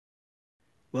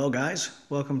Well guys,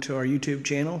 welcome to our YouTube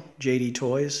channel, JD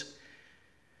Toys.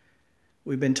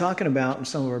 We've been talking about in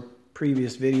some of our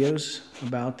previous videos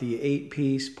about the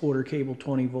 8-piece Porter Cable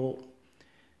 20 volt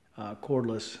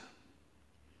cordless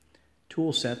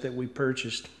tool set that we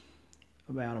purchased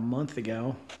about a month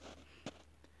ago.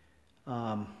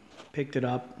 Picked it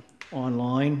up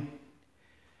online.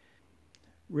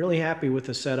 Really happy with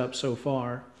the setup so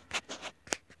far.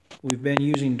 We've been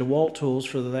using DeWalt tools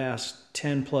for the last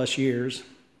 10 plus years,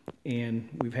 and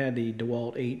we've had the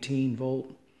DeWalt 18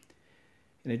 volt,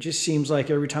 and it just seems like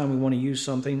every time we want to use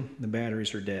something, the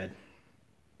batteries are dead.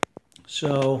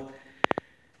 So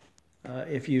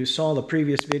if you saw the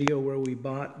previous video where we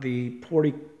bought the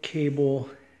Porter Cable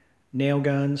nail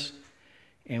guns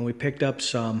and we picked up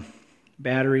some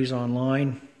batteries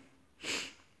online,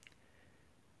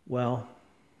 well,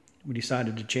 we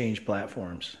decided to change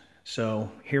platforms.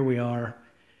 So here we are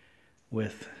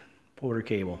with Porter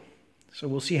Cable. So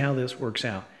we'll see how this works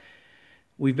out.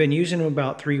 We've been using them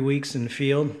about 3 weeks in the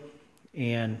field,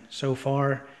 and so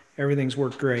far everything's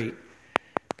worked great.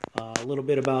 A little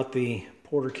bit about the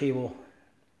Porter Cable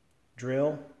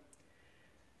drill.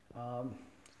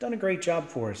 It's done a great job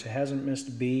for us. It hasn't missed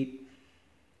a beat.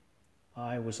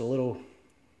 I was a little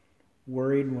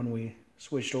worried when we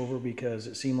switched over because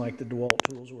it seemed like the DeWalt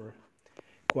tools were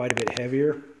quite a bit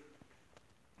heavier.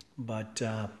 But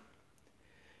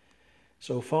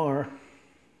so far,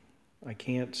 I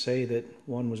can't say that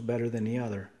one was better than the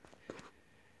other.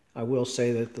 I will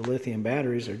say that the lithium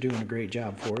batteries are doing a great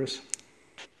job for us.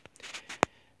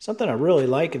 Something I really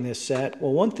like in this set,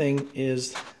 well, one thing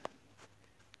is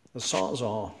the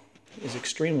Sawzall is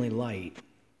extremely light.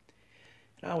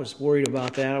 And I was worried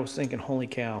about that. I was thinking, holy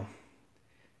cow,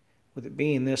 with it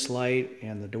being this light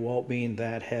and the DeWalt being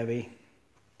that heavy.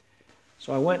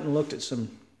 So I went and looked at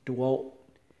some DeWalt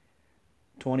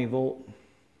 20 volt,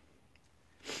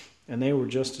 and they were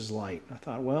just as light. I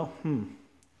thought, well,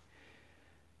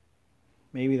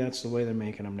 maybe that's the way they're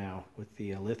making them now. With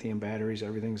the lithium batteries,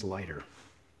 everything's lighter.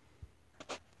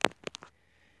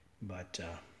 But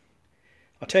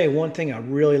I'll tell you one thing I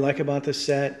really like about this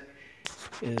set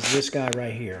is this guy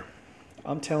right here.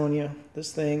 I'm telling you,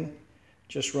 this thing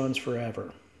just runs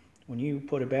forever. When you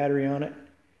put a battery on it,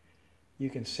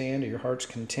 you can sand to your heart's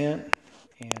content,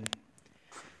 and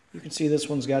you can see this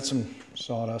one's got some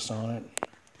sawdust on it.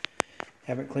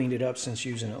 Haven't cleaned it up since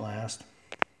using it last.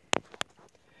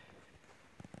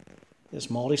 This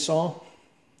multi-saw,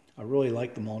 I really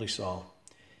like the multi-saw.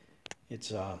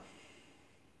 It's got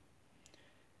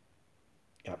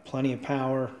plenty of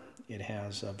power. It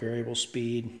has a variable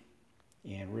speed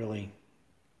and really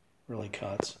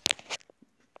cuts.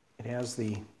 It has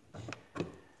the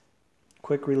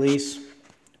quick release,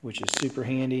 which is super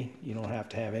handy. You don't have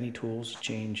to have any tools to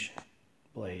change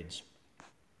blades.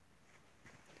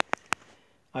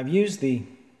 I've used the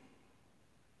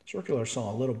circular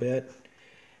saw a little bit,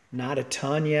 not a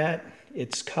ton yet.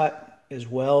 It's cut as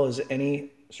well as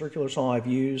any circular saw I've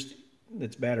used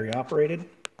that's battery operated.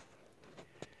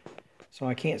 So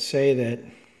I can't say that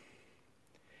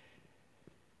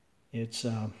it's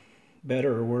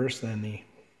better or worse than the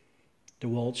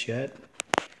DeWalt's yet.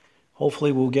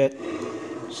 Hopefully we'll get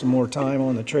some more time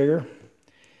on the trigger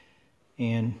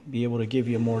and be able to give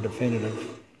you a more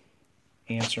definitive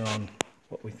answer on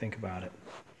what we think about it.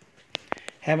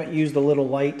 Haven't used the little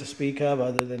light to speak of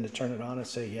other than to turn it on and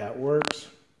say, yeah, it works.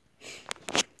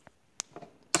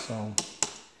 So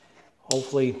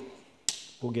hopefully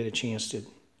we'll get a chance to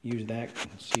use that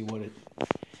and see what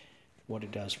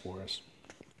it does for us.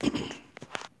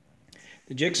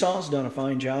 The jigsaw's done a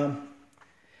fine job.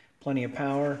 Plenty of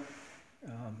power.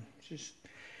 Just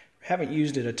haven't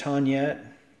used it a ton yet,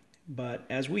 but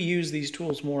as we use these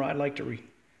tools more, I'd like to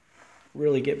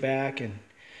really get back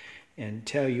and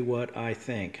tell you what I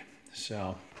think.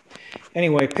 So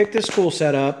anyway, pick this tool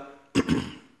set up.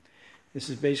 This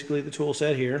is basically the tool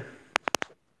set here,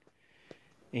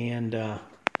 and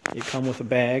it comes with a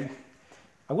bag.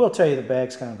 I will tell you the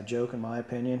bag's kind of a joke in my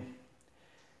opinion.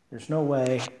 There's no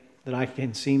way that I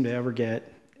can seem to ever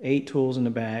get 8 tools in the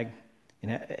bag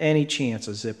and any chance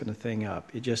of zipping the thing up.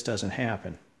 It just doesn't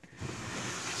happen.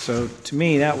 So to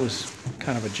me, that was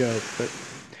kind of a joke, but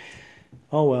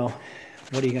oh well,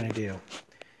 what are you going to do?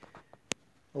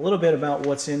 A little bit about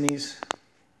what's in these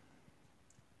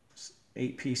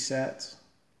 8-piece sets.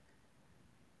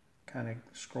 Kind of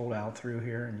scroll down through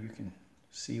here and you can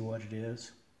see what it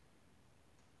is.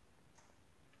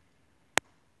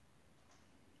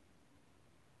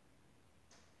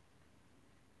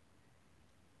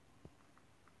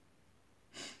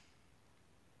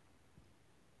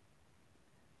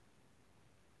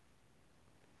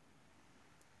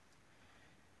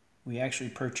 We actually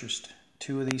purchased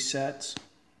 2 of these sets,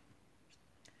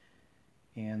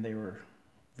 and they were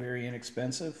very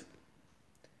inexpensive,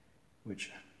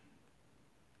 which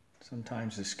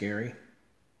sometimes is scary.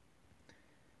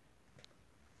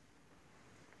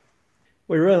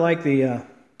 We really like the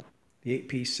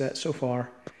 8-piece set so far,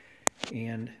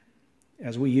 and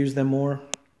as we use them more,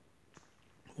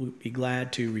 we'll be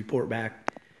glad to report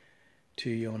back to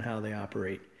you on how they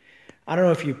operate. I don't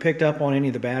know if you picked up on any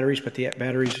of the batteries, but the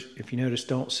batteries, if you notice,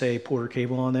 don't say Porter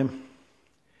cable on them.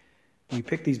 We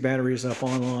picked these batteries up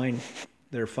online.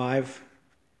 They're 5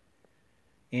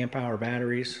 amp hour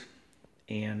batteries,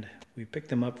 and we picked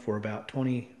them up for about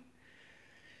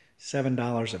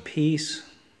 $27 a piece.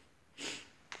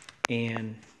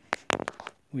 And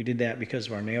we did that because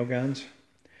of our nail guns.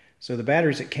 So the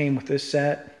batteries that came with this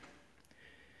set,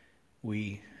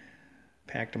 we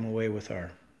packed them away with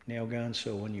our nail guns.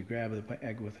 So when you grab the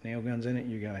bag with nail guns in it,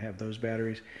 you gotta have those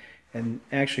batteries. And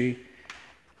actually,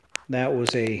 that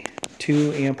was a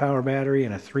 2 amp hour battery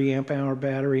and a 3 amp hour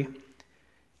battery.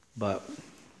 But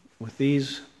with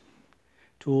these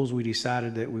tools, we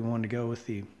decided that we wanted to go with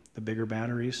the bigger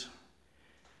batteries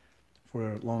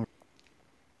for a longer.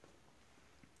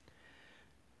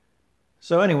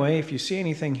 So anyway, if you see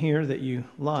anything here that you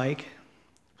like,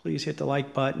 please hit the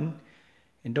like button,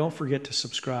 and don't forget to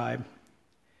subscribe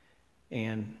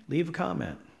and leave a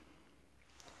comment.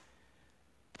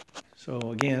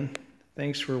 So again,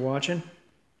 thanks for watching,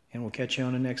 and we'll catch you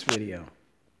on the next video.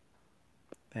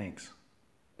 Thanks.